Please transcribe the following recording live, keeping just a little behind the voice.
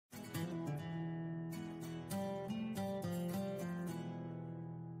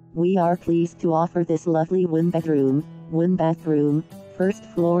We are pleased to offer this lovely one-bedroom, one-bathroom,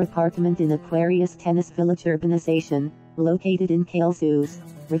 first-floor apartment in Aquarius Tennis Village urbanization, located in Calle Zeus,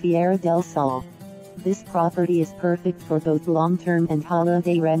 Riviera del Sol. This property is perfect for both long-term and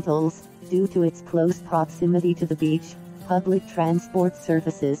holiday rentals, due to its close proximity to the beach, public transport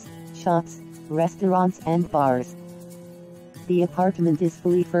services, shops, restaurants and bars. The apartment is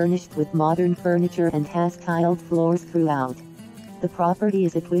fully furnished with modern furniture and has tiled floors throughout. The property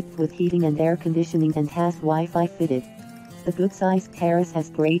is equipped with heating and air conditioning and has Wi-Fi fitted. The good-sized terrace has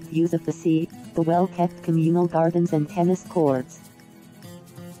great views of the sea, the well-kept communal gardens and tennis courts.